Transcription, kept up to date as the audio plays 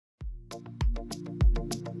Hi,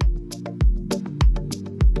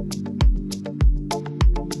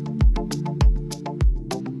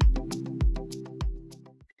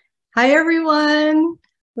 everyone.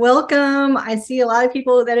 Welcome. I see a lot of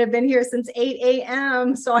people that have been here since 8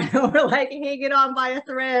 a.m. So I know we're like hanging on by a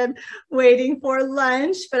thread waiting for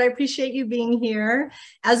lunch, but I appreciate you being here.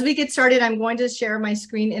 As we get started, I'm going to share my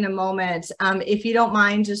screen in a moment. If you don't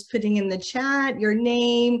mind just putting in the chat your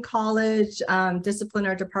name, college, discipline,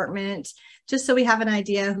 or department, just so we have an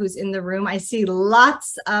idea who's in the room. I see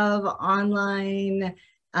lots of online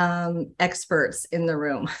experts in the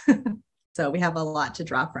room. So we have a lot to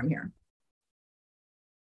draw from here.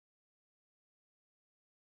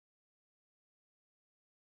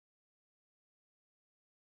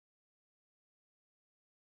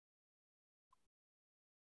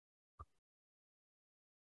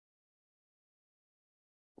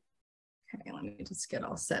 Okay, let me just get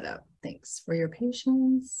all set up. Thanks for your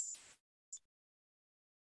patience.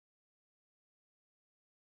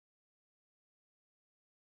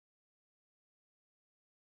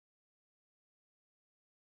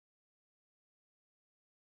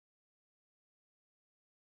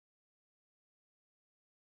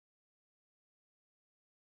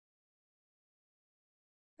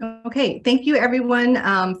 Okay, thank you everyone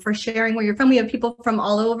for sharing where you're from. We have people from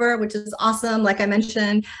all over, which is awesome. Like I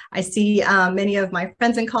mentioned, I see many of my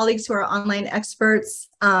friends and colleagues who are online experts.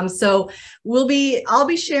 So I'll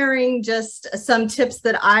be sharing just some tips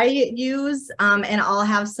that I use, and I'll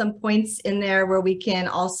have some points in there where we can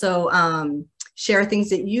also share things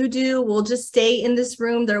that you do. We'll just stay in this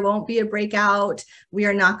room. There won't be a breakout. We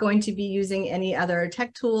are not going to be using any other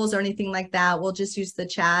tech tools or anything like that. We'll just use the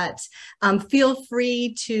chat. Feel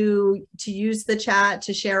free to use the chat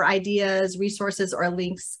to share ideas, resources, or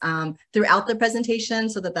links throughout the presentation,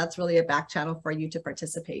 so that's really a back channel for you to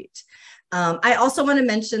participate. I also want to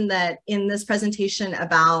mention that in this presentation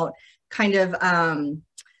about kind of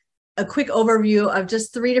a quick overview of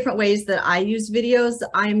just 3 different ways that I use videos.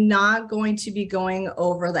 I'm not going to be going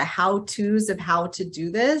over the how-tos of how to do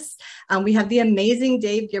this. We have the amazing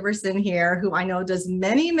Dave Giberson here, who I know does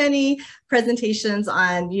many presentations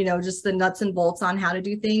on, just the nuts and bolts on how to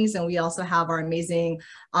do things. And we also have our amazing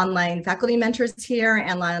online faculty mentors here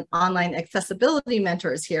and online accessibility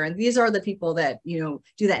mentors here. And these are the people that, do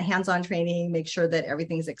that hands-on training, make sure that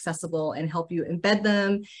everything's accessible and help you embed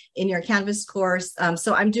them in your Canvas course.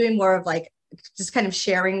 So I'm doing more of like just kind of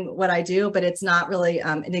sharing what I do, but it's not really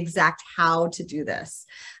an exact how to do this,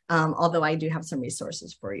 although I do have some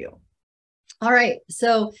resources for you. All right,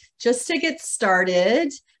 so just to get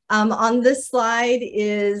started, on this slide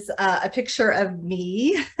is a picture of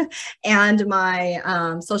me and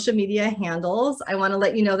my social media handles. I want to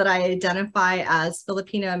let you know that I identify as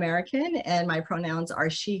Filipino American and my pronouns are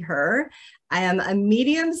she, her. I am a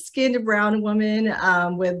medium-skinned brown woman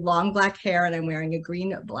with long black hair, and I'm wearing a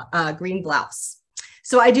green blouse.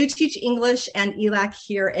 So I do teach English and ELAC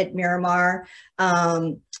here at Miramar.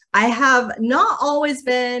 I have not always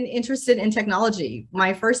been interested in technology.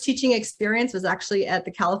 My first teaching experience was actually at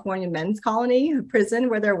the California Men's Colony prison,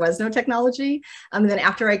 where there was no technology. And then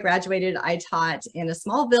after I graduated, I taught in a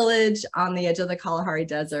small village on the edge of the Kalahari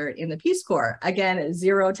Desert in the Peace Corps. Again,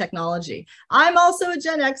 zero technology. I'm also a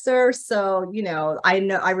Gen Xer, so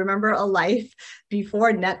I remember a life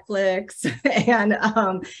before Netflix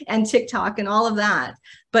and TikTok and all of that.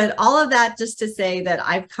 But all of that just to say that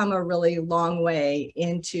I've come a really long way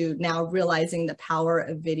into now realizing the power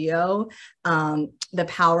of video, the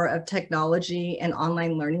power of technology and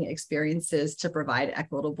online learning experiences to provide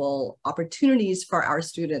equitable opportunities for our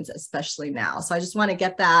students, especially now. So I just want to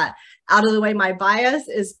get that out of the way. My bias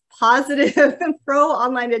is positive, pro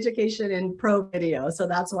online education and pro video. So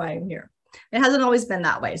that's why I'm here. It hasn't always been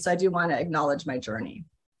that way. So I do want to acknowledge my journey.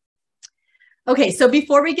 Okay, so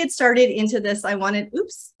before we get started into this, I wanted,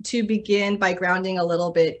 to begin by grounding a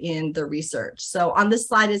little bit in the research. So on this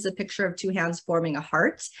slide is a picture of 2 hands forming a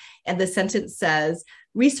heart, and the sentence says,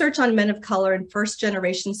 research on men of color and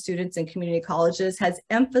first-generation students in community colleges has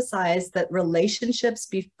emphasized that relationships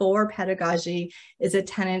before pedagogy is a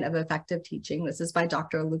tenet of effective teaching. This is by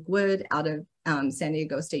Dr. Luke Wood out of San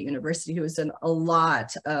Diego State University, who has done a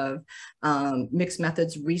lot of mixed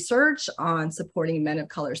methods research on supporting men of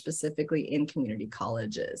color, specifically in community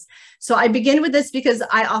colleges. So I begin with this because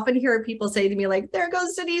I often hear people say to me, like, there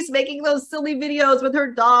goes Denise making those silly videos with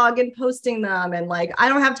her dog and posting them. And like, I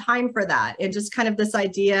don't have time for that. And just kind of this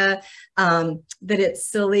idea that it's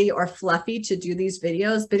silly or fluffy to do these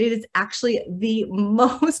videos, but it is actually the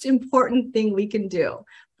most important thing we can do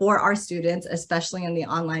for our students, especially in the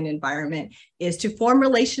online environment, is to form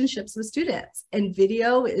relationships with students. And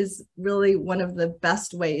video is really one of the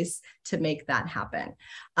best ways to make that happen.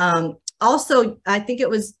 Also, I think it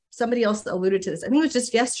was somebody else alluded to this. I think it was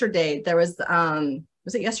just yesterday. There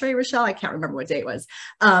was it yesterday, Rochelle? I can't remember what day it was.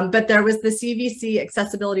 But there was the CVC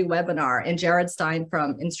accessibility webinar, and Jared Stein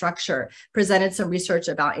from Instructure presented some research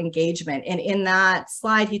about engagement. And in that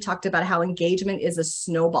slide, he talked about how engagement is a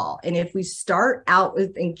snowball. And if we start out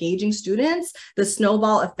with engaging students, the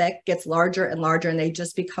snowball effect gets larger and larger, and they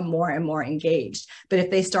just become more and more engaged. But if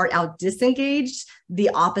they start out disengaged, the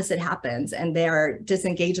opposite happens, and their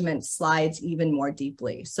disengagement slides even more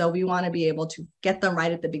deeply. So we want to be able to get them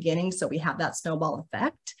right at the beginning so we have that snowball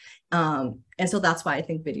effect. And so that's why I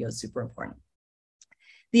think video is super important.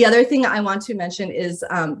 The other thing I want to mention is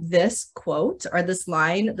this quote or this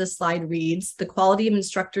line. The slide reads, "The quality of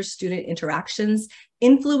instructor-student interactions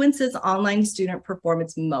influences online student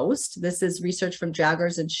performance most." This is research from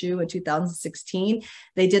Jaggers and Chu in 2016.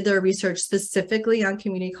 They did their research specifically on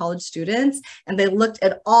community college students, and they looked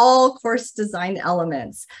at all course design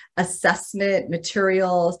elements, assessment,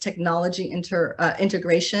 materials, technology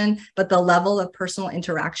integration, but the level of personal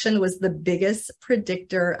interaction was the biggest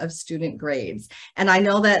predictor of student grades. And I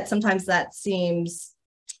know that sometimes that seems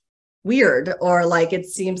weird, or like it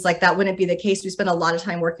seems like that wouldn't be the case. We spend a lot of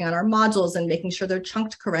time working on our modules and making sure they're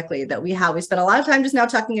chunked correctly, that we spent a lot of time just now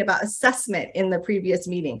talking about assessment in the previous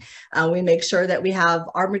meeting. We make sure that we have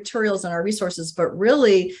our materials and our resources, but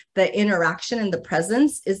really the interaction and the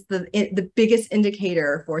presence is the biggest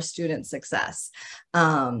indicator for student success.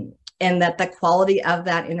 And that the quality of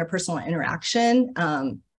that interpersonal interaction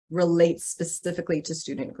relates specifically to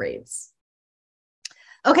student grades.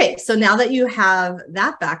 Okay, so now that you have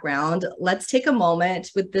that background, let's take a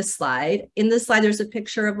moment with this slide. In this slide, there's a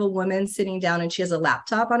picture of a woman sitting down and she has a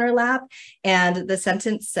laptop on her lap. And the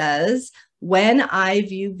sentence says, "When I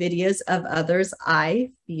view videos of others,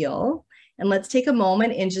 I feel." And let's take a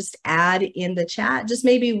moment and just add in the chat, just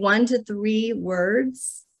maybe 1 to 3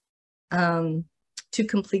 words to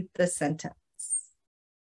complete the sentence.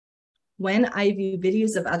 When I view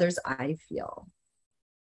videos of others, I feel.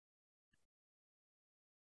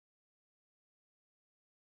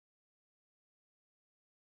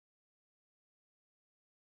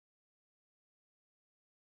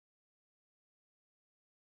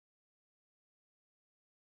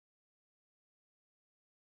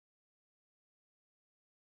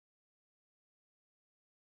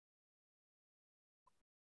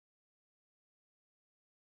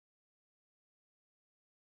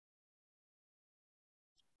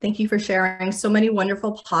 Thank you for sharing so many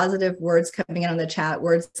wonderful positive words coming in on the chat.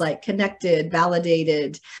 Words like connected,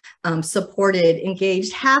 validated, supported,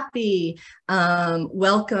 engaged, happy,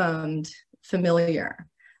 welcomed, familiar.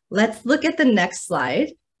 Let's look at the next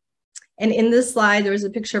slide. And in this slide, there was a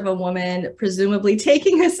picture of a woman presumably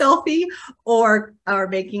taking a selfie or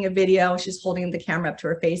making a video. She's holding the camera up to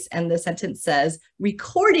her face. And the sentence says,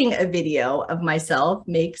 "Recording a video of myself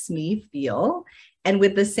makes me feel." And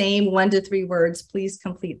with the same 1 to 3 words, please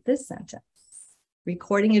complete this sentence.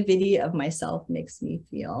 Recording a video of myself makes me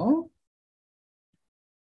feel.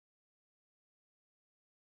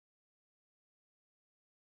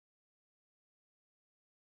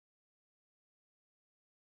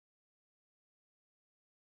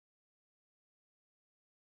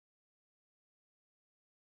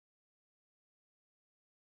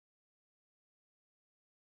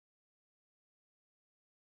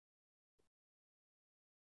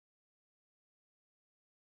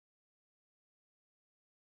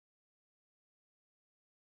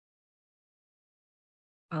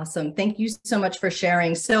 Awesome. Thank you so much for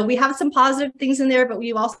sharing. So we have some positive things in there, but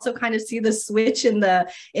we also kind of see the switch in the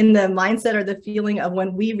mindset or the feeling of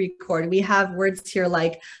when we record. We have words here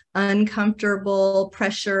like uncomfortable,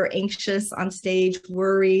 pressure, anxious on stage,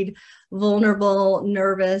 worried, vulnerable,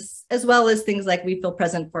 nervous, as well as things like we feel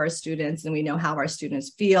present for our students and we know how our students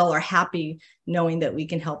feel, or happy knowing that we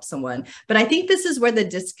can help someone. But I think this is where the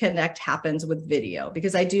disconnect happens with video,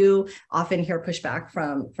 because I do often hear pushback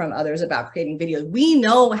from others about creating videos. We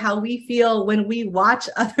know how we feel when we watch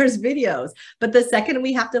others' videos, but the second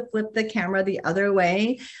we have to flip the camera the other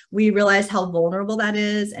way, we realize how vulnerable that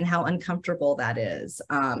is and how uncomfortable that is,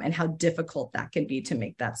 and how difficult that can be to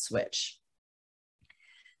make that switch.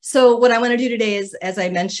 So what I want to do today is, as I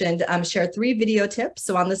mentioned, share 3 video tips.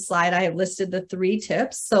 So on the slide, I have listed the 3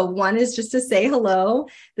 tips. So one is just to say hello.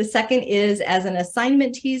 The second is as an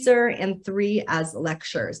assignment teaser, and 3 as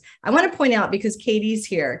lectures. I want to point out, because Katie's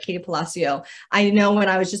here, Katie Palacio, I know when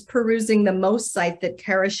I was just perusing the MOST site that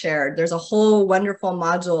Kara shared, there's a whole wonderful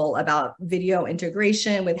module about video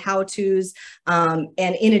integration with how-tos. And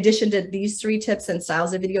in addition to these 3 tips and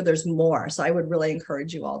styles of video, there's more. So I would really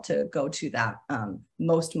encourage you all to go to that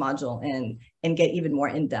MOST module and get even more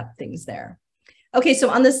in-depth things there. Okay, so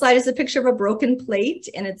on this slide is a picture of a broken plate,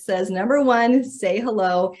 and it says, number 1, say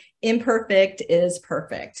hello, imperfect is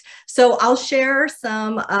perfect. So I'll share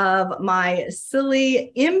some of my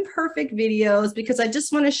silly imperfect videos because I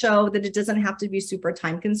just want to show that it doesn't have to be super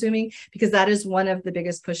time consuming, because that is one of the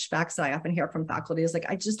biggest pushbacks that I often hear from faculty is like,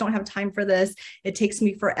 I just don't have time for this. It takes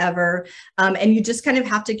me forever. And you just kind of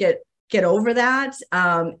have to get over that.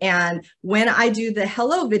 And when I do the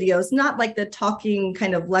hello videos, not like the talking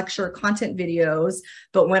kind of lecture content videos,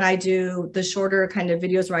 but when I do the shorter kind of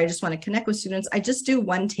videos where I just want to connect with students, I just do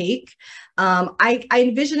one take. I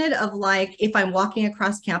envision it of like if I'm walking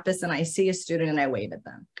across campus and I see a student and I wave at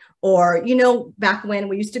them. Or, you know, back when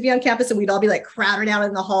we used to be on campus and we'd all be like crowded out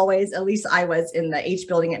in the hallways, at least I was in the H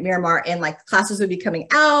building at Miramar, and like classes would be coming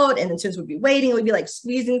out and the students would be waiting, we'd be like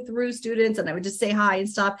squeezing through students and I would just say hi and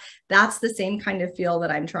stop. That's the same kind of feel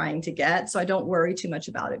that I'm trying to get. So I don't worry too much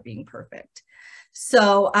about it being perfect.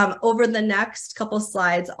 So over the next couple of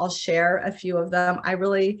slides, I'll share a few of them. I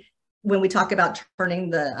really, when we talk about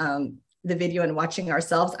turning the video and watching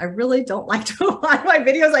ourselves, I really don't like to watch my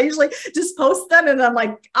videos. I usually just post them and I'm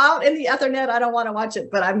like out in the ethernet. I don't want to watch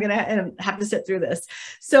it, but I'm going to have to sit through this.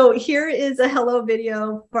 So here is a hello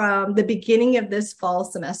video from the beginning of this fall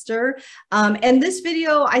semester. And this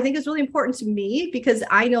video I think is really important to me because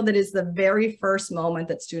I know that is the very first moment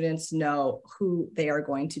that students know who they are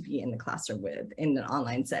going to be in the classroom with in an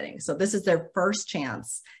online setting. So this is their first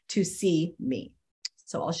chance to see me.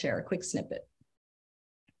 So I'll share a quick snippet.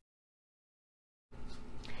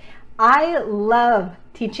 I love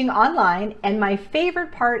teaching online, and my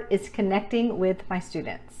favorite part is connecting with my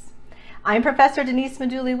students. I'm Professor Denise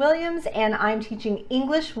Meduli-Williams, and I'm teaching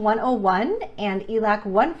English 101 and ELAC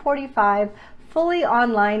 145 fully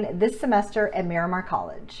online this semester at Miramar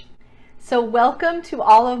College. So welcome to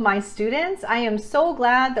all of my students. I am so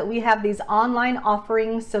glad that we have these online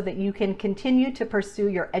offerings so that you can continue to pursue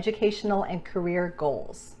your educational and career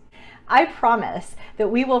goals. I promise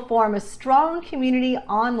that we will form a strong community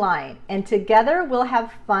online, and together we'll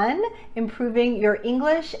have fun improving your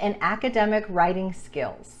English and academic writing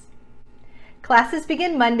skills. Classes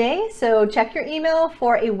begin Monday, so check your email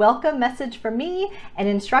for a welcome message from me and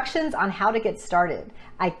instructions on how to get started.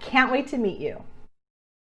 I can't wait to meet you.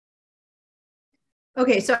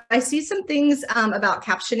 Okay, so I see some things about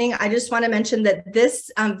captioning. I just want to mention that this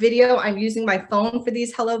video, I'm using my phone for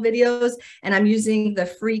these hello videos, and I'm using the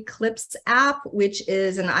free Clips app, which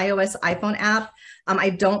is an iOS iPhone app. I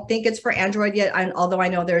don't think it's for Android yet, although I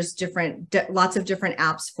know there's lots of different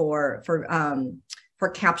apps for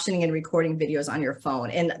captioning and recording videos on your phone.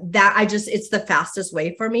 And that it's the fastest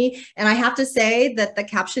way for me. And I have to say that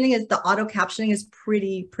the auto captioning is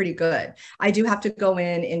pretty good. I do have to go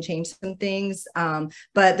in and change some things,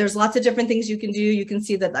 but there's lots of different things you can do. You can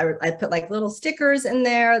see that I put like little stickers in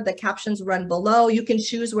there. The captions run below. You can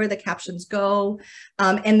choose where the captions go.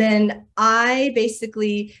 And then I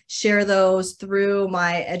basically share those through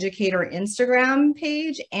my educator Instagram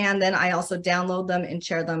page. And then I also download them and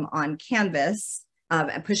share them on Canvas.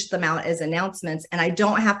 And push them out as announcements. And I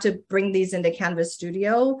don't have to bring these into Canvas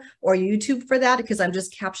Studio or YouTube for that because I'm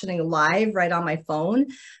just captioning live right on my phone.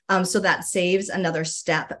 So that saves another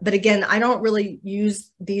step. But again, I don't really use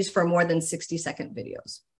these for more than 60-second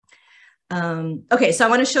videos. Okay, so I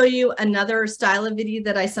want to show you another style of video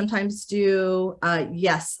that I sometimes do.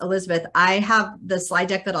 Yes, Elizabeth, I have the slide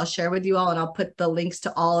deck that I'll share with you all, and I'll put the links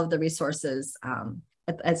to all of the resources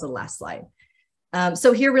as the last slide.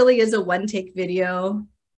 So here really is a one-take video.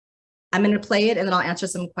 I'm going to play it and then I'll answer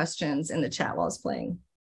some questions in the chat while it's playing,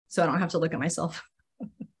 so I don't have to look at myself.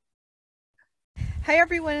 Hi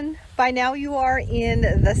everyone. By now you are in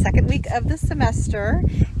the second week of the semester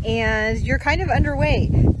and you're kind of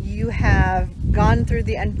underway. You have gone through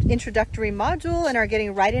the introductory module and are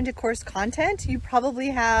getting right into course content. You probably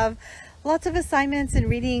have lots of assignments and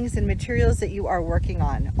readings and materials that you are working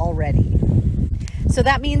on already. So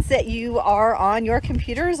that means that you are on your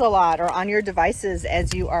computers a lot or on your devices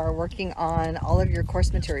as you are working on all of your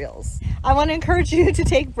course materials. I want to encourage you to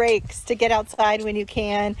take breaks, to get outside when you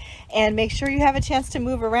can, and make sure you have a chance to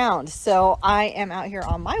move around. So I am out here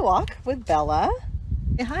on my walk with Bella.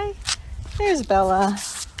 Say hi. There's Bella.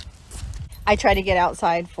 I try to get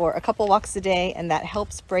outside for a couple walks a day, and that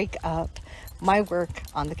helps break up my work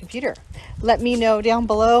on the computer. Let me know down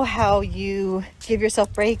below how you give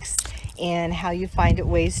yourself breaks and how you find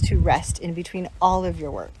ways to rest in between all of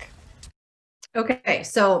your work. Okay,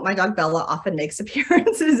 so my dog Bella often makes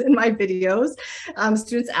appearances in my videos.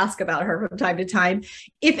 Students ask about her from time to time.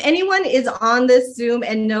 If anyone is on this Zoom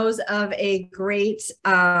and knows of a great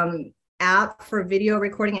app for video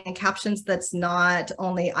recording and captions that's not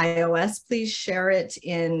only iOS, please share it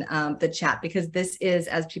in the chat, because this is,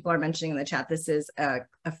 as people are mentioning in the chat, this is a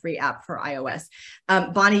free app for iOS.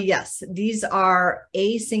 Bonnie, yes, these are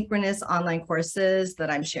asynchronous online courses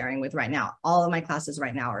that I'm sharing with right now. All of my classes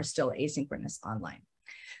right now are still asynchronous online.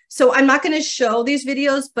 So I'm not going to show these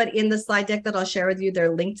videos, but in the slide deck that I'll share with you,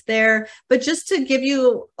 they're linked there. But just to give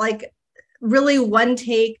you like really one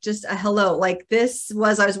take, just a hello, like this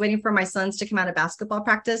was, I was waiting for my sons to come out of basketball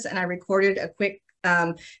practice, and I recorded a quick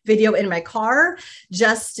video in my car,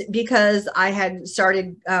 just because I had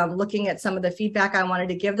started looking at some of the feedback I wanted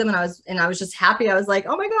to give them. And I was just happy. I was like,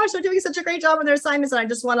 oh my gosh, they're doing such a great job on their assignments, and I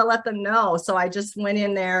just want to let them know. So I just went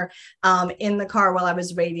in there in the car while I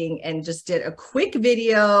was waiting and just did a quick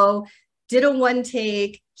video, did a one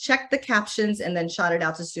take, checked the captions, and then shot it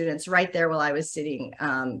out to students right there while I was sitting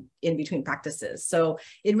in between practices. So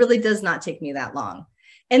it really does not take me that long.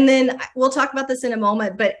 And then we'll talk about this in a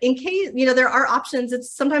moment, but in case, you know, there are options.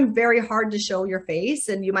 It's sometimes very hard to show your face,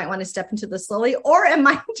 and you might want to step into this slowly, or it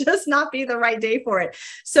might just not be the right day for it.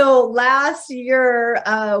 So last year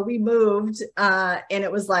we moved and it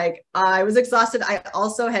was like, I was exhausted. I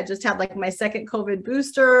also had just had like my second COVID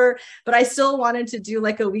booster, but I still wanted to do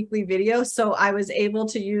like a weekly video. So I was able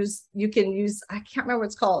to use, you can use, I can't remember what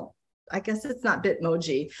it's called. I guess it's not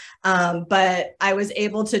Bitmoji, but I was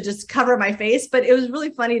able to just cover my face. But it was really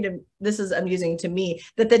funny this is amusing to me,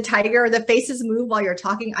 that the faces move while you're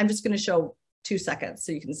talking. I'm just going to show 2 seconds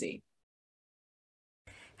so you can see.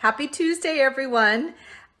 Happy Tuesday, everyone.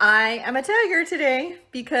 I am a tiger today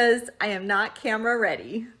because I am not camera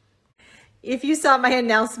ready. If you saw my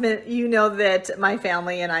announcement, you know that my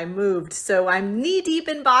family and I moved, so I'm knee deep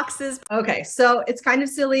in boxes. Okay, so it's kind of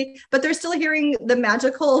silly, but they're still hearing the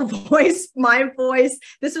magical voice, my voice.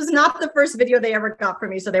 This was not the first video they ever got from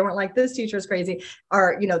me, so they weren't like, this teacher is crazy,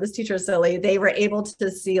 or, you know, this teacher is silly. They were able to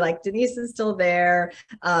see like Denise is still there,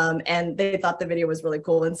 and they thought the video was really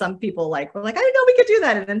cool. And some people were like, I didn't know we could do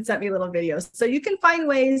that, and then sent me little videos. So you can find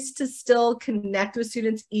ways to still connect with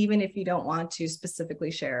students, even if you don't want to specifically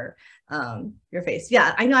share your face.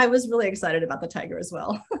 Yeah, I know, I was really excited about the tiger as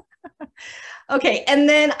well. Okay, and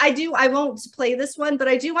then I won't play this one, but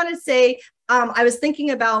I do want to say, I was thinking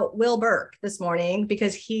about Will Burke this morning,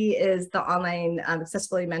 because he is the online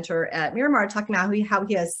accessibility mentor at Miramar, talking about how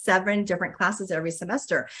he has 7 different classes every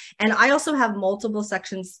semester. And I also have multiple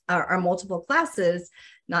sections or multiple classes,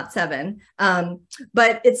 not 7.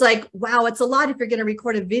 But it's like, wow, it's a lot if you're going to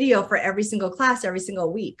record a video for every single class every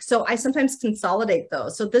single week. So I sometimes consolidate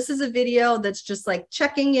those. So this is a video that's just like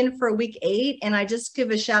checking in for week 8. And I just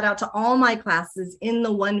give a shout out to all my classes in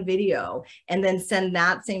the one video, and then send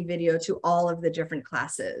that same video to all of the different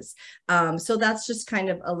classes. So that's just kind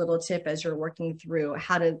of a little tip as you're working through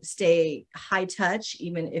how to stay high touch,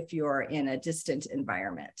 even if you're in a distant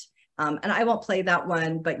environment. And I won't play that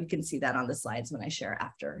one, but you can see that on the slides when I share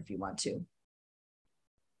after if you want to.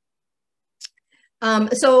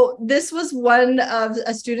 So this was one of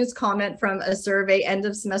a student's comment from a survey, end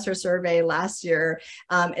of semester survey last year.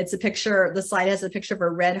 It's a picture, the slide has a picture of a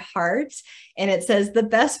red heart, and it says, the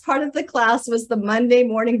best part of the class was the Monday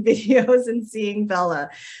morning videos and seeing Bella.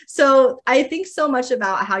 So I think so much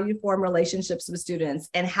about how you form relationships with students,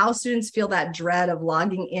 and how students feel that dread of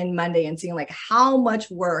logging in Monday and seeing like, how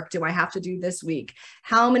much work do I have to do this week?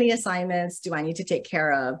 How many assignments do I need to take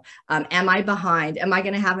care of? Am I behind? Am I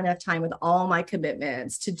going to have enough time with all my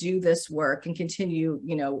commitments to do this work and continue,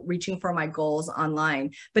 you know, reaching for my goals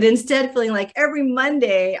online? But instead feeling like every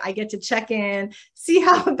Monday I get to check in, see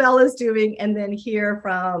how Bella's doing, and then hear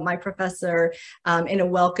from my professor in a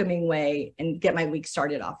welcoming way and get my week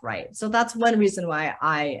started off right. So that's one reason why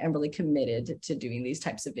I am really committed to doing these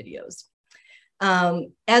types of videos.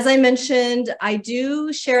 As I mentioned, I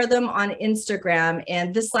do share them on Instagram,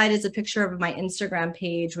 and this slide is a picture of my Instagram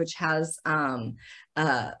page, which has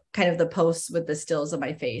kind of the posts with the stills of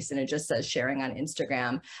my face, and it just says sharing on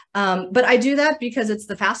Instagram. But I do that because it's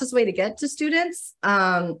the fastest way to get to students,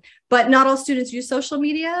 but not all students use social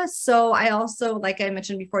media. So I also, like I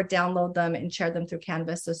mentioned before, download them and share them through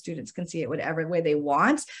Canvas so students can see it whatever way they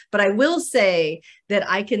want. But I will say that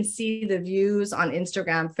I can see the views on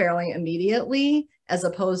Instagram fairly immediately as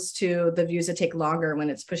opposed to the views that take longer when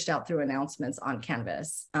it's pushed out through announcements on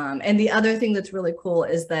Canvas. And the other thing that's really cool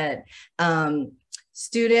is that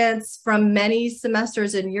students from many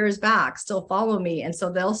semesters and years back still follow me. And so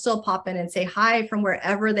they'll still pop in and say hi from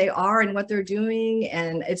wherever they are and what they're doing.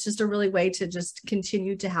 And it's just a really way to just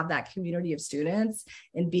continue to have that community of students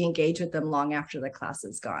and be engaged with them long after the class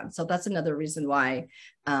is gone. So that's another reason why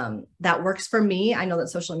that works for me. I know that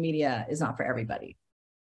social media is not for everybody.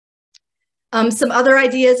 Some other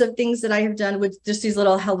ideas of things that I have done with just these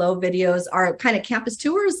little hello videos are kind of campus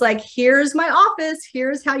tours, like here's my office,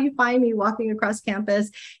 here's how you find me walking across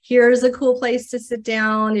campus, here's a cool place to sit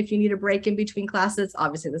down if you need a break in between classes.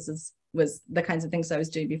 Obviously, this was the kinds of things I was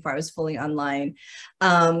doing before I was fully online.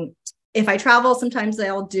 If I travel, sometimes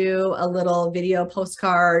I'll do a little video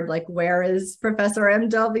postcard, like where is Professor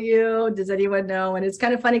MW? Does anyone know? And it's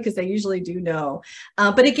kind of funny because they usually do know.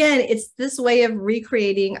 But again, it's this way of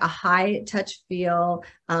recreating a high touch feel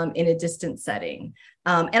in a distant setting.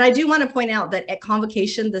 And I do want to point out that at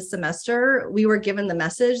Convocation this semester, we were given the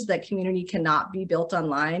message that community cannot be built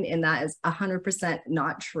online, and that is 100%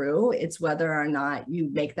 not true. It's whether or not you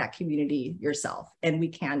make that community yourself, and we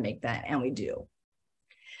can make that, and we do.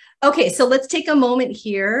 Okay, so let's take a moment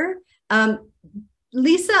here.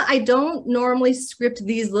 Lisa, I don't normally script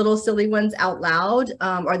these little silly ones out loud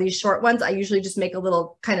or these short ones. I usually just make a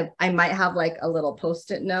little I might have like a little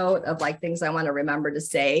post-it note of like things I want to remember to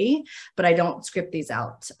say, but I don't script these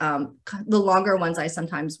out. The longer ones I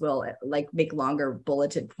sometimes will like make longer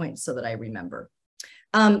bulleted points so that I remember.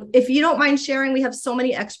 If you don't mind sharing, we have so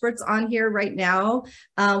many experts on here right now.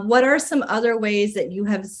 What are some other ways that you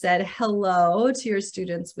have said hello to your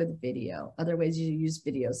students with video? Other ways you use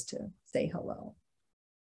videos to say hello?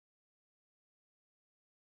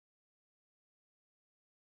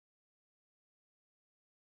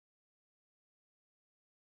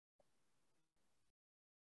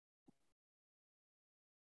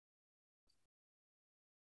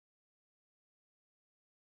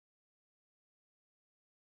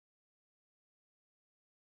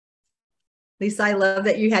 Lisa, I love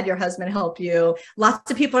that you had your husband help you.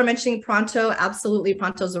 Lots of people are mentioning Pronto. Absolutely,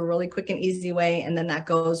 Pronto is a really quick and easy way, and then that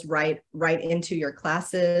goes right into your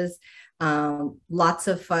classes. Lots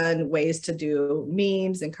of fun ways to do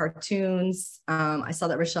memes and cartoons. I saw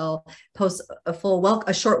that Rochelle posts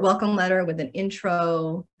a short welcome letter with an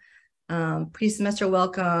intro, pre-semester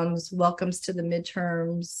welcomes to the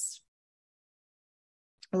midterms.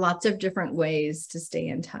 Lots of different ways to stay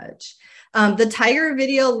in touch. The tiger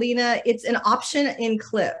video, Lena, it's an option in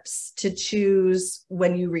Clips to choose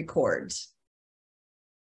when you record.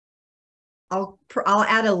 I'll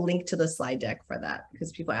add a link to the slide deck for that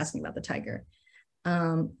because people are asking about the tiger.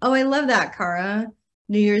 Oh, I love that, Cara.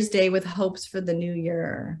 New Year's Day with hopes for the new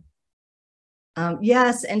year.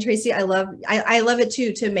 Yes, and Tracy, I love it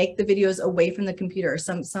too, to make the videos away from the computer,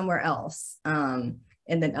 somewhere else, and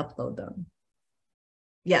then upload them.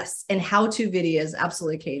 Yes, and how-to videos,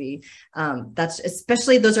 absolutely, Katie. That's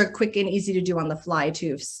especially, those are quick and easy to do on the fly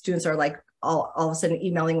too. If students are like all of a sudden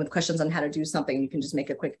emailing with questions on how to do something, you can just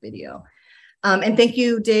make a quick video. And thank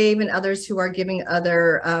you, Dave, and others who are giving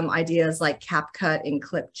other ideas like CapCut and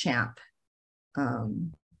Clipchamp.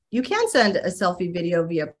 You can send a selfie video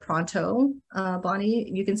via Pronto,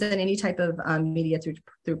 Bonnie. You can send any type of media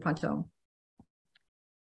through Pronto.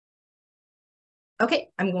 Okay,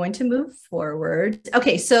 I'm going to move forward.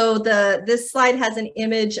 Okay, so this slide has an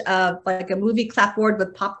image of like a movie clapboard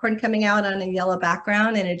with popcorn coming out on a yellow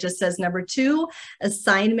background, and it just says number 2,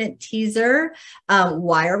 assignment teaser.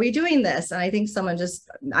 Why are we doing this? And I think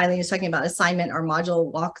Eileen is talking about assignment or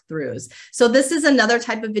module walkthroughs. So this is another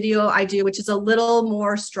type of video I do, which is a little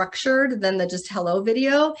more structured than the just hello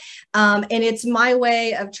video. And it's my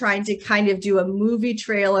way of trying to kind of do a movie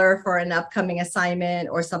trailer for an upcoming assignment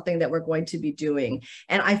or something that we're going to be doing.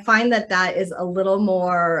 And I find that is a little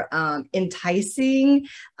more enticing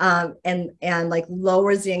and like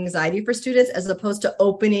lowers the anxiety for students, as opposed to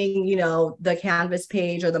opening, the Canvas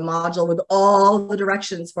page or the module with all the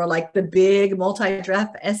directions for like the big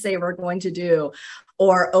multi-draft essay we're going to do,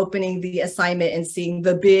 or opening the assignment and seeing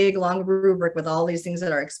the big long rubric with all these things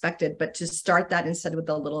that are expected, but to start that instead with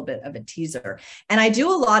a little bit of a teaser. And I do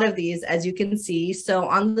a lot of these, as you can see. So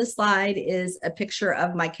on the slide is a picture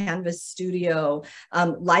of my Canvas Studio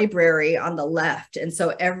library on the left. And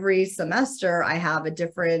so every semester I have a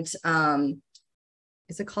different,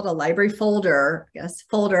 is it called a library folder? Yes,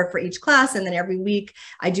 folder for each class. And then every week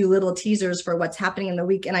I do little teasers for what's happening in the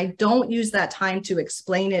week. And I don't use that time to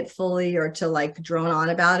explain it fully or to like drone on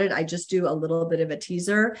about it. I just do a little bit of a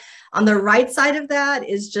teaser. On the right side of that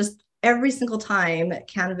is just every single time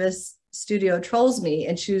Canvas Studio trolls me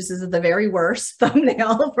and chooses the very worst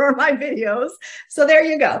thumbnail for my videos. So there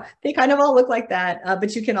you go. They kind of all look like that,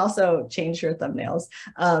 but you can also change your thumbnails.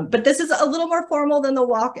 But this is a little more formal than the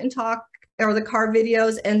walk and talk or the car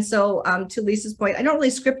videos. And so to Lisa's point, I don't really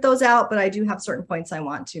script those out, but I do have certain points I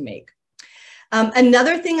want to make.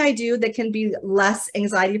 Another thing I do that can be less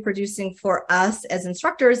anxiety producing for us as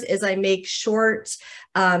instructors is I make short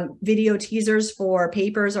video teasers for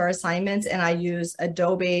papers or assignments, and I use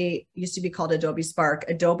Adobe, used to be called Adobe Spark,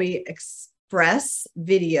 Adobe Express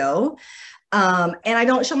Video, and I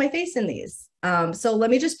don't show my face in these. So let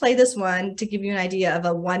me just play this one to give you an idea of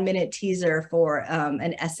a 1-minute teaser for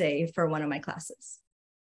an essay for one of my classes.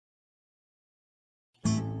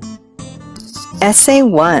 Essay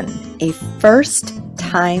 1, a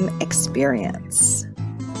first-time experience.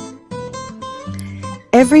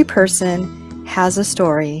 Every person has a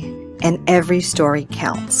story, and every story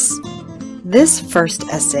counts. This first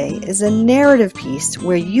essay is a narrative piece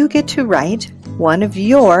where you get to write one of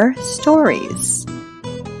your stories.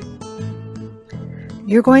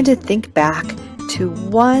 You're going to think back to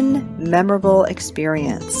one memorable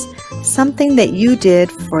experience, something that you did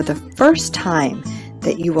for the first time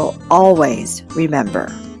that you will always remember.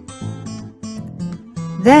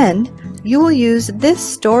 Then you will use this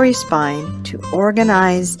story spine to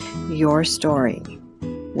organize your story.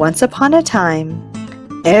 Once upon a time,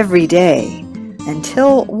 every day,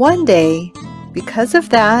 until one day, because of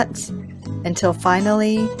that, until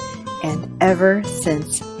finally, and ever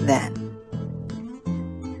since then.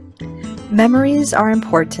 Memories are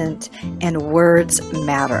important and words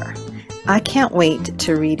matter. I can't wait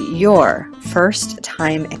to read your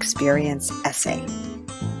first-time experience essay.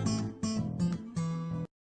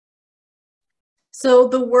 So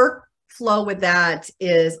the workflow with that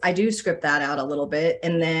is I do script that out a little bit,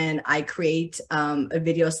 and then I create a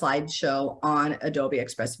video slideshow on Adobe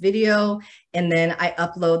Express Video, and then I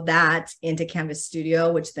upload that into Canvas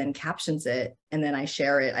Studio, which then captions it, and then I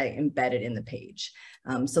share it, I embed it in the page.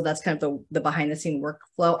 So that's kind of the behind the scene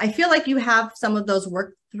workflow. I feel like you have some of those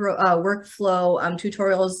workflow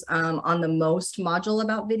tutorials on the most module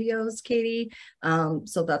about videos, Katie.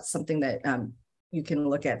 So that's something that you can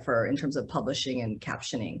look at for in terms of publishing and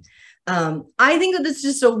captioning. I think that this is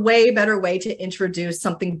just a way better way to introduce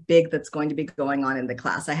something big that's going to be going on in the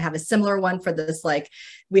class. I have a similar one for this, like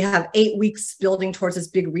we have 8 weeks building towards this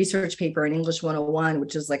big research paper in English 101,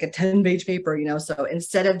 which is like a 10-page paper, you know, so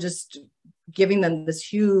instead of just giving them this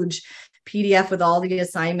huge PDF with all the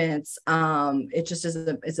assignments, it just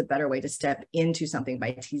is a better way to step into something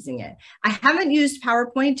by teasing it. I haven't used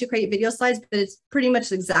PowerPoint to create video slides, but it's pretty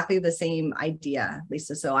much exactly the same idea,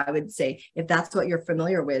 Lisa. So I would say if that's what you're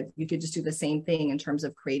familiar with, you could just do the same thing in terms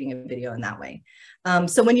of creating a video in that way.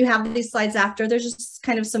 So when you have these slides after, there's just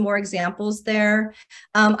kind of some more examples there.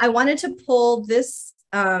 I wanted to pull this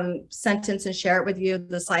sentence and share it with you.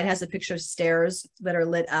 The slide has a picture of stairs that are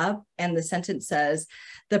lit up, and the sentence says,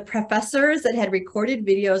 "The professors that had recorded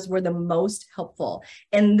videos were the most helpful."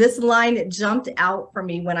 And this line jumped out for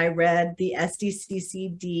me when I read the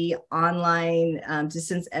SDCCD online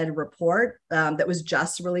distance ed report that was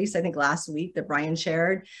just released, I think last week, that Brian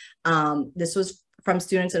shared. This was from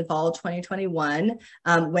students in fall of 2021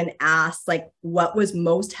 when asked like what was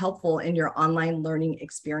most helpful in your online learning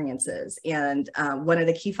experiences. And one of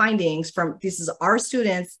the key findings from this is our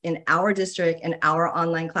students in our district and our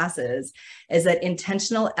online classes is that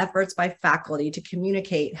intentional efforts by faculty to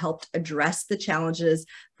communicate helped address the challenges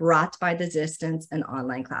brought by the distance and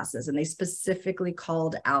online classes. And they specifically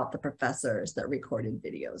called out the professors that recorded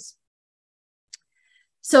videos.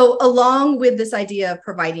 So along with this idea of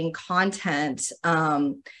providing content,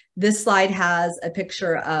 this slide has a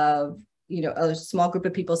picture of, you know, a small group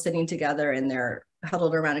of people sitting together and they're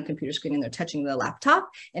huddled around a computer screen and they're touching the laptop.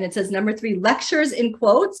 And it says number 3, lectures in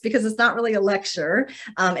quotes, because it's not really a lecture.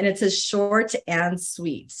 And it says short and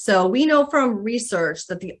sweet. So we know from research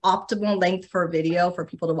that the optimal length for a video for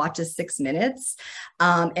people to watch is 6 minutes.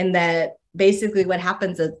 And that basically what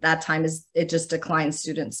happens at that time is it just declines,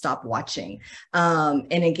 students stop watching, and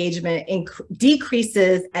engagement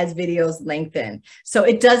decreases as videos lengthen. So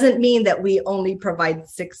it doesn't mean that we only provide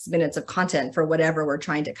 6 minutes of content for whatever we're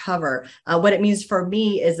trying to cover. What it means for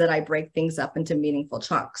me is that I break things up into meaningful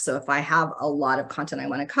chunks. So if I have a lot of content I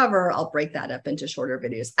want to cover, I'll break that up into shorter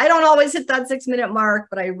videos. I don't always hit that 6-minute mark,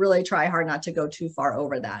 but I really try hard not to go too far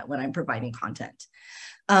over that when I'm providing content.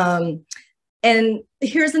 And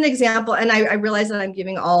here's an example, and I realize that I'm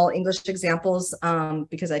giving all English examples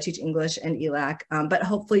because I teach English and ELAC, but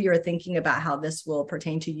hopefully you're thinking about how this will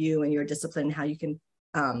pertain to you and your discipline, how you can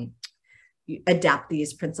adapt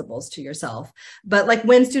these principles to yourself. But like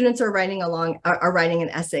when students are writing an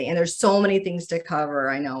essay, and there's so many things to cover.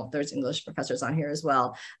 I know there's English professors on here as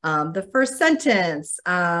well. The first sentence,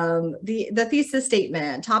 the thesis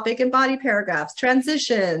statement, topic and body paragraphs,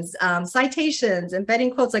 transitions, citations,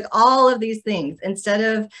 embedding quotes, like all of these things, instead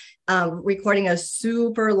of recording a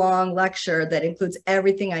super long lecture that includes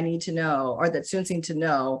everything I need to know, or that students need to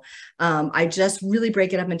know. I just really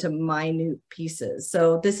break it up into minute pieces.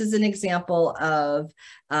 So this is an example of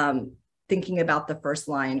thinking about the first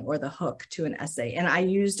line or the hook to an essay. And I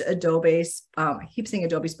used Adobe's, I keep saying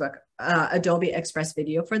Adobe's book, Adobe Express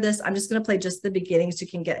Video for this. I'm just going to play just the beginning so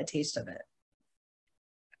you can get a taste of it.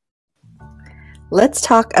 Let's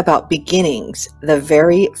talk about beginnings, the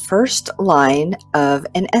very first line of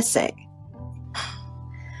an essay.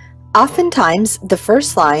 Oftentimes, the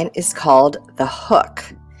first line is called the hook,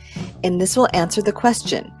 and this will answer the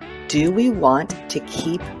question, do we want to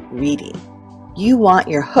keep reading? You want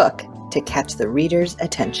your hook to catch the reader's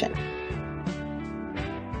attention.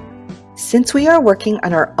 Since we are working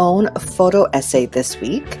on our own photo essay this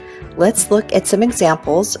week, let's look at some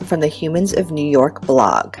examples from the Humans of New York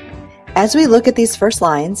blog. As we look at these first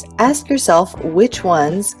lines, ask yourself which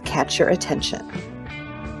ones catch your attention.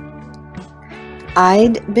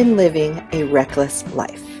 I'd been living a reckless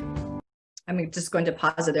life. I'm just going to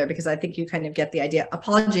pause it there because I think you kind of get the idea.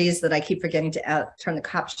 Apologies that I keep forgetting to turn the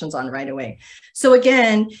captions on right away. So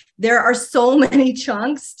again, there are so many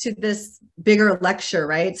chunks to this bigger lecture,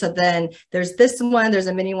 right? So then there's this one, there's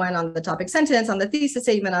a mini one on the topic sentence, on the thesis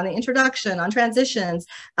statement, on the introduction, on transitions,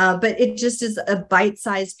 but it just is a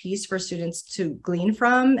bite-sized piece for students to glean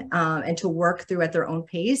from and to work through at their own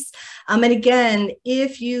pace. And again,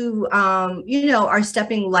 if you, are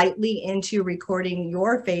stepping lightly into recording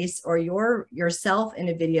your face or yourself in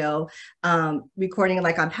a video, recording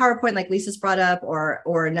like on PowerPoint, like Lisa's brought up,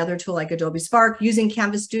 or another tool like Adobe Spark, using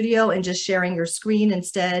Canvas Studio and just sharing your screen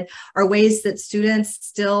instead, are ways that students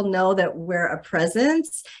still know that we're a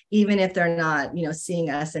presence, even if they're not, seeing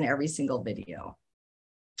us in every single video.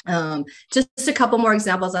 Just a couple more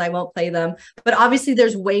examples, and I won't play them, but obviously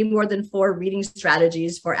there's way more than 4 reading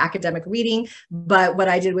strategies for academic reading, but what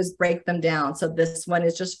I did was break them down. So this one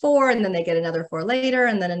is just 4, and then they get another 4 later,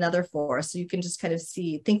 and then another 4. So you can just kind of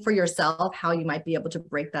think for yourself how you might be able to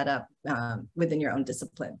break that up within your own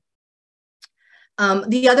discipline.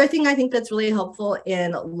 The other thing I think that's really helpful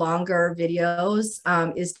in longer videos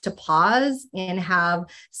is to pause and have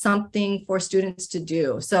something for students to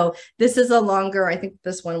do. So this is a longer, I think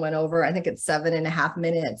this one went over, I think it's 7.5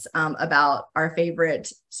 minutes, about our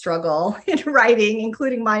favorite struggle in writing,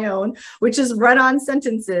 including my own, which is run-on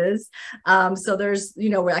sentences. So there's,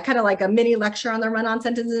 kind of like a mini lecture on the run-on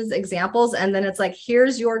sentences examples. And then it's like,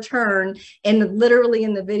 here's your turn. And literally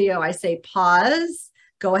in the video, I say pause,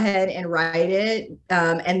 go ahead and write it,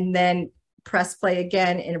 and then press play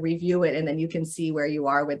again and review it, and then you can see where you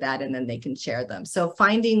are with that, and then they can share them. So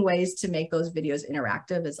finding ways to make those videos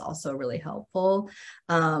interactive is also really helpful.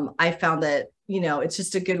 I found that, it's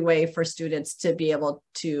just a good way for students to be able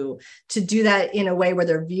to do that in a way where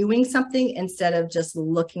they're viewing something instead of just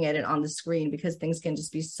looking at it on the screen, because things can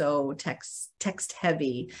just be so text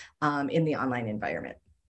heavy in the online environment.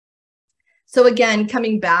 So again,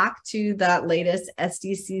 coming back to that latest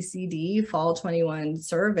SDCCD Fall 21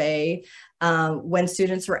 survey, when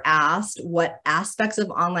students were asked what aspects of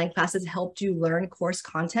online classes helped you learn course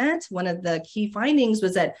content, one of the key findings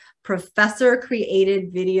was that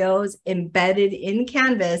professor-created videos embedded in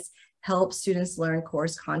Canvas help students learn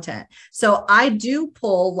course content. So I do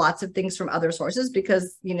pull lots of things from other sources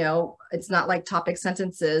because, it's not like topic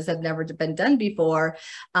sentences have never been done before,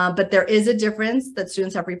 but there is a difference that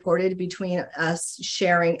students have reported between us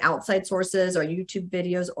sharing outside sources or YouTube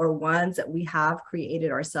videos or ones that we have created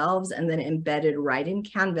ourselves and then embedded right in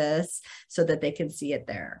Canvas so that they can see it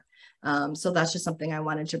there. So that's just something I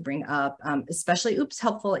wanted to bring up, especially,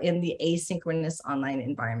 helpful in the asynchronous online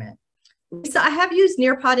environment. So I have used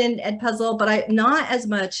Nearpod and Edpuzzle, but not as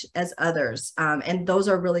much as others. And those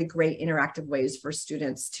are really great interactive ways for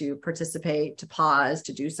students to participate, to pause,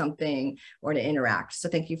 to do something, or to interact. So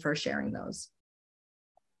thank you for sharing those.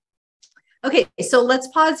 Okay, so let's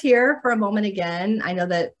pause here for a moment again. I know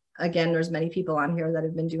that, again, there's many people on here that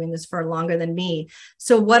have been doing this for longer than me.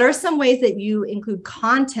 So what are some ways that you include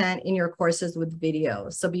content in your courses with video?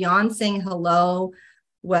 So beyond saying hello,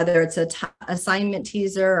 whether it's a assignment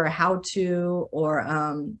teaser or how to, or,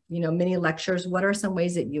 mini lectures, what are some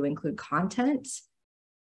ways that you include content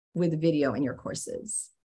with video in your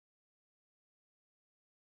courses?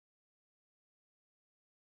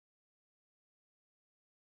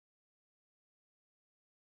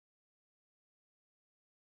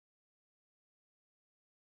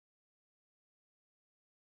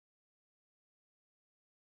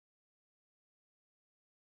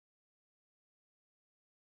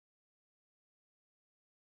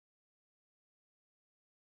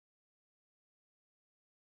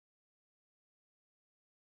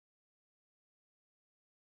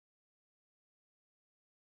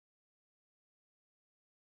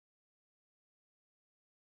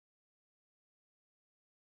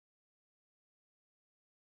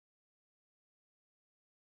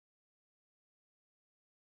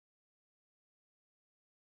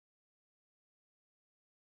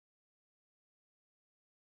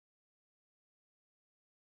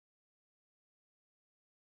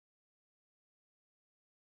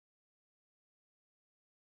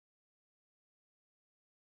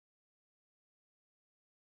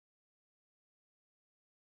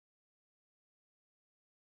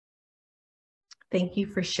 Thank you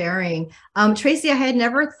for sharing. Tracy, I had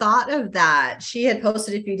never thought of that. She had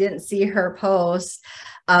posted, if you didn't see her post,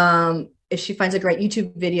 if she finds a great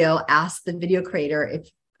YouTube video, ask the video creator if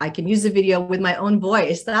I can use the video with my own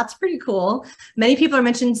voice. That's pretty cool. Many people are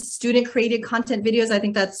mentioning student created content videos. I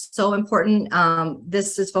think that's so important.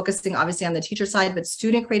 This is focusing obviously on the teacher side, but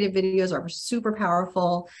student created videos are super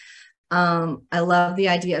powerful. I love the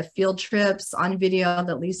idea of field trips on video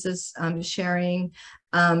that Lisa's sharing.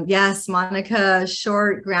 Yes, Monica,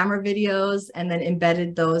 short grammar videos, and then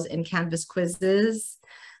embedded those in Canvas quizzes.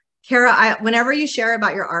 Kara, whenever you share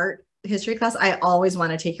about your art history class, I always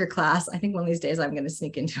want to take your class. I think one of these days I'm going to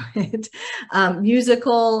sneak into it.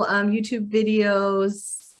 Musical YouTube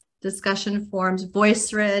videos, discussion forums,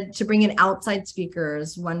 VoiceThread to bring in outside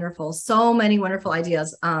speakers. Wonderful. So many wonderful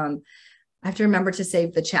ideas. I have to remember to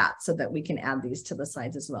save the chat so that we can add these to the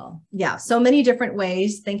slides as well. Yeah, so many different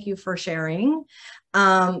ways. Thank you for sharing.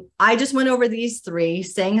 I just went over these three: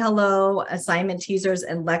 saying hello, assignment teasers,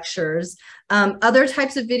 and lectures. Other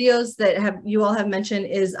types of videos that you all have mentioned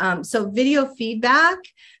is, so video feedback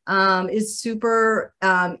is super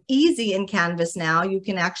easy in Canvas now. You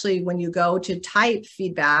can actually, when you go to type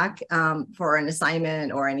feedback for an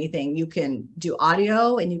assignment or anything, you can do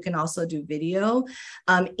audio and you can also do video.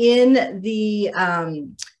 In the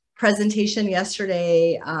presentation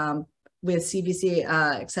yesterday with CVC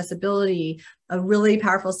accessibility, a really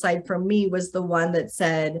powerful slide for me was the one that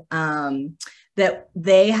said that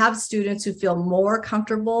they have students who feel more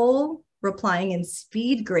comfortable replying in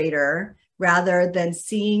SpeedGrader rather than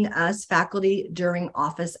seeing us faculty during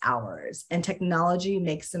office hours, and technology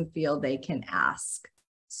makes them feel they can ask.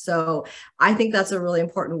 So I think that's a really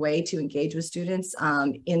important way to engage with students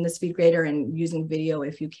in the SpeedGrader, and using video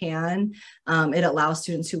if you can. It allows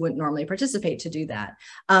students who wouldn't normally participate to do that.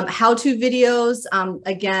 How-to videos,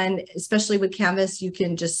 again, especially with Canvas, you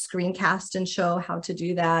can just screencast and show how to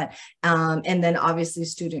do that. And then obviously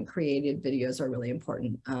student created videos are really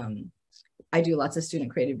important. I do lots of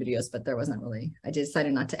student created videos, but there wasn't really, I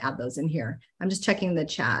decided not to add those in here. I'm just checking the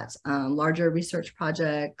chat. Larger research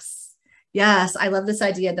projects. Yes, I love this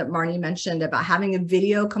idea that Marnie mentioned about having a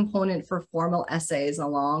video component for formal essays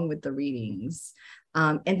along with the readings.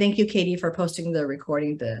 And thank you, Katie, for posting the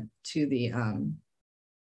recording to the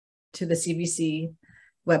CVC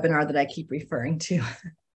webinar that I keep referring to.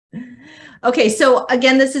 Okay, so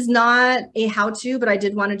again, this is not a how-to, but I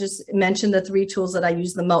did want to just mention the three tools that I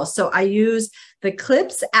use the most. So I use the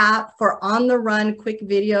Clips app for on-the-run quick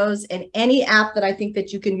videos, and any app that I think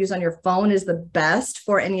that you can use on your phone is the best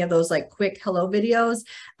for any of those like quick hello videos.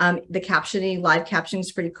 The captioning, live captioning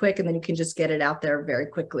is pretty quick, and then you can just get it out there very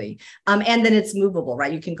quickly. And then it's movable,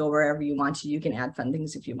 right? You can go wherever you want to. You can add fun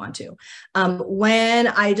things if you want to. When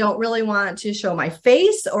I don't really want to show my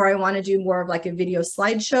face, or I want to do more of like a video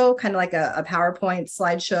slideshow, kind of like a PowerPoint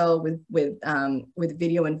slideshow with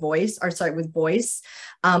video and voice, or sorry, with voice,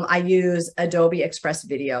 I use Adobe Express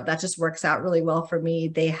Video. That just works out really well for me.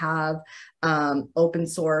 They have open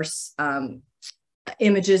source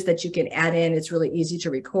images that you can add in. It's really easy to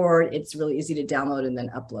record. It's really easy to download and then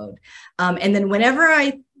upload. And then whenever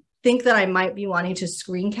I think that I might be wanting to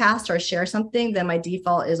screencast or share something, then my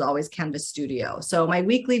default is always Canvas Studio. So my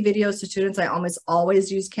weekly videos to students, I almost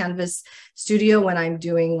always use Canvas Studio when I'm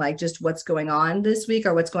doing like just what's going on this week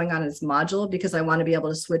or what's going on in this module, because I want to be able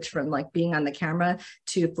to switch from like being on the camera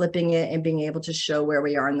to flipping it and being able to show where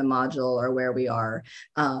we are in the module or where we are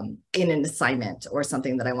in an assignment or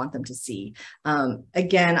something that I want them to see.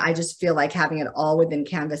 Again, I just feel like having it all within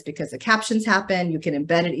Canvas, because the captions happen, you can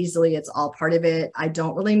embed it easily. It's all part of it. I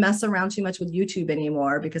don't really mess around too much with YouTube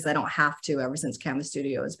anymore because I don't have to, ever since Canvas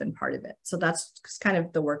Studio has been part of it. So that's kind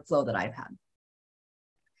of the workflow that I've had.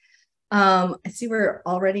 I see we're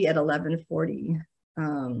already at 11:40.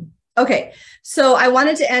 Okay, so I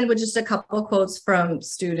wanted to end with just a couple of quotes from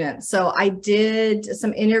students. So I did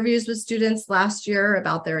some interviews with students last year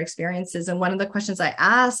about their experiences. And one of the questions I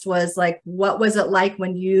asked was like, what was it like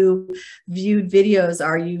when you viewed videos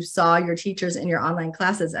or you saw your teachers in your online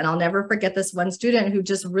classes? And I'll never forget this one student who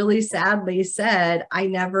just really sadly said, I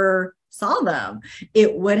never saw them.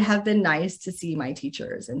 It would have been nice to see my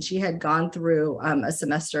teachers. And she had gone through a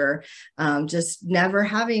semester just never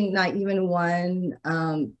having not even one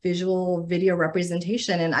visual video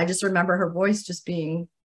representation. And I just remember her voice just being,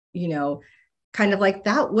 you know, kind of like,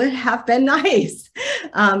 that would have been nice.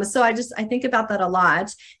 So I think about that a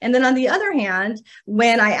lot. And then on the other hand,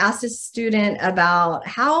 when I asked a student about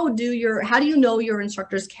how do you know your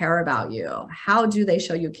instructors care about you? How do they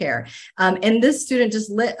show you care? And this student just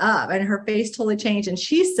lit up and her face totally changed. And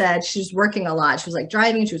she said she's working a lot. She was like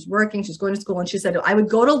driving, she was working, she was going to school. And she said, I would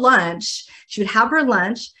go to lunch. She would have her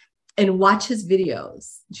lunch, and watch his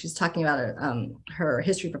videos. She's talking about her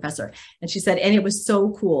history professor. And she said, and it was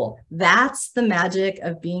so cool. That's the magic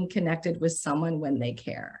of being connected with someone when they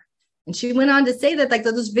care. And she went on to say that like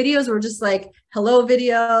those videos were just like hello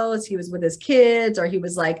videos. He was with his kids, or he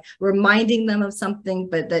was like reminding them of something,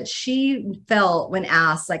 but that she felt when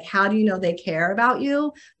asked, like, how do you know they care about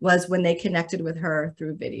you, was when they connected with her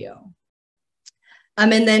through video.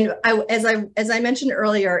 And then as I mentioned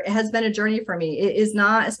earlier, it has been a journey for me. It is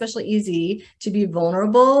not especially easy to be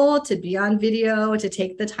vulnerable, to be on video, to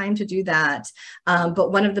take the time to do that.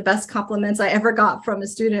 But one of the best compliments I ever got from a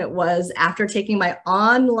student was after taking my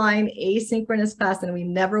online asynchronous class, and we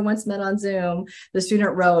never once met on Zoom, the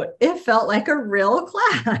student wrote, "It felt like a real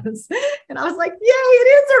class." And I was like, yay,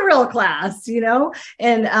 it is a real class, you know?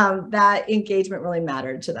 And that engagement really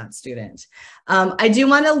mattered to that student. I do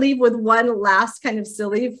want to leave with one last kind of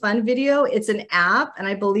silly, fun video. It's an app, and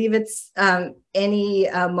I believe it's any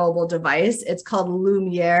mobile device. It's called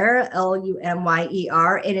Lumyer,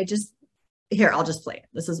 L-U-M-Y-E-R, and it just, here, I'll just play it.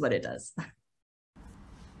 This is what it does.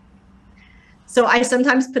 So I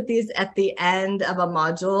sometimes put these at the end of a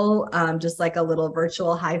module, just like a little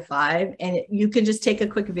virtual high five, and you can just take a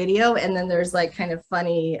quick video, and then there's like kind of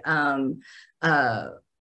funny,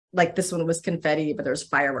 like this one was confetti, but there's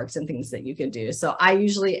fireworks and things that you can do. So I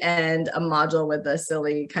usually end a module with a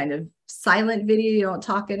silly kind of silent video. You don't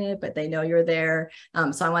talk in it, but they know you're there.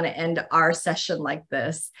 So I want to end our session like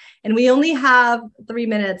this. And we only have 3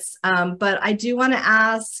 minutes, but I do want to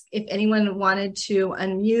ask if anyone wanted to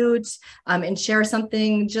unmute and share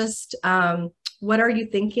something. Just what are you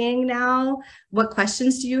thinking now? What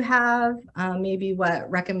questions do you have? Maybe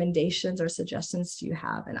what recommendations or suggestions do you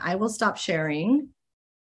have? And I will stop sharing.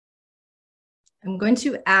 I'm going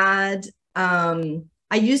to add,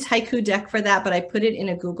 I used Haiku Deck for that, but I put it in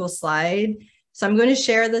a Google slide. So I'm going to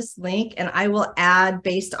share this link, and I will add,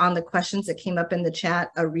 based on the questions that came up in the chat,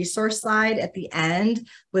 a resource slide at the end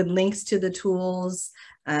with links to the tools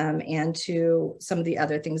and to some of the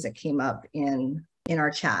other things that came up in our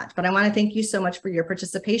chat. But I want to thank you so much for your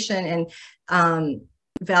participation, and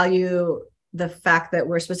value the fact that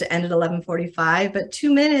we're supposed to end at 11:45, but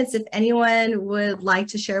 2 minutes, if anyone would like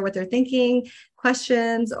to share what they're thinking,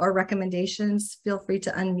 questions or recommendations, feel free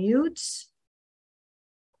to unmute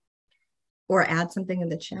or add something in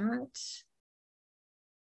the chat.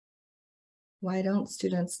 Why don't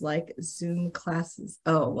students like Zoom classes?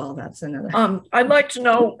 Oh, well, that's another. I'd like to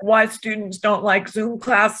know why students don't like Zoom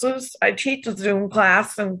classes. I teach a Zoom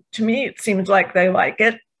class, and to me, it seems like they like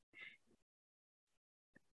it.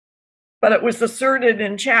 But it was asserted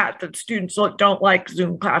in chat that students don't like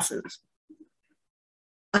Zoom classes.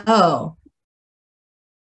 Oh,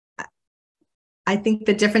 I think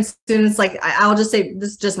the different students, like, I'll just say,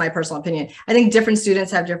 this is just my personal opinion. I think different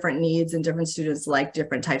students have different needs, and different students like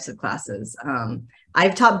different types of classes.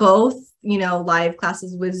 I've taught both, you know, live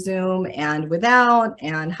classes with Zoom and without,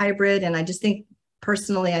 and hybrid. And I just think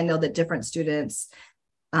personally, I know that different students,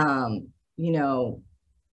 you know,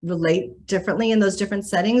 relate differently in those different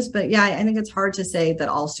settings. But yeah, I think it's hard to say that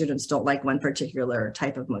all students don't like one particular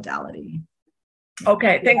type of modality.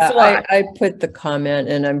 Okay, thanks a lot. I put the comment,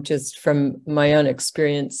 and I'm just from my own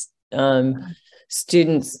experience,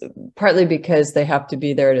 students, partly because they have to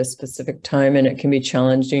be there at a specific time, and it can be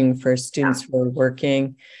challenging for students who are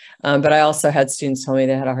working. But I also had students tell me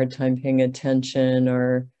they had a hard time paying attention,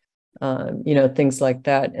 or you know, things like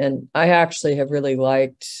that. And I actually have really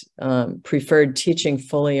liked, preferred teaching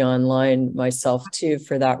fully online myself too,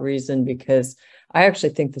 for that reason, because I actually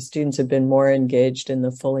think the students have been more engaged in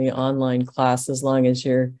the fully online class, as long as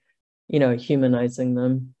you're, you know, humanizing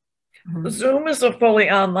them. Zoom is a fully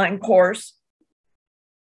online course.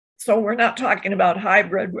 So we're not talking about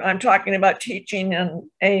hybrid. I'm talking about teaching in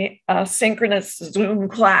a synchronous Zoom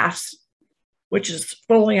class, which is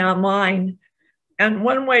fully online. And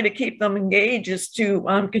one way to keep them engaged is to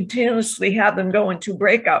continuously have them go into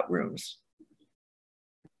breakout rooms.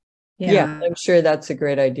 Yeah, I'm sure that's a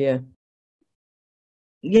great idea.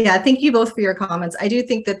 Yeah, thank you both for your comments. I do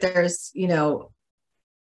think that there's, you know,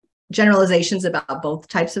 generalizations about both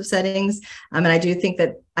types of settings. And I do think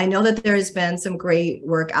that, I know that there has been some great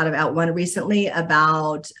work out of OUT1 recently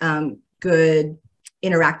about good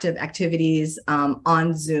interactive activities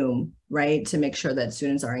on Zoom, right? To make sure that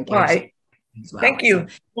students are engaged. Right. As well. Thank you.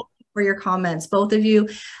 So, for your comments, both of you.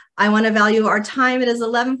 I want to value our time. It is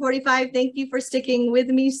 11:45. Thank you for sticking with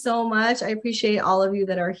me so much. I appreciate all of you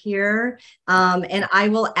that are here. And I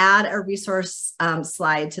will add a resource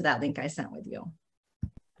slide to that link I sent with you.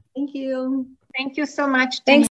 Thank you. Thank you so much. Thanks.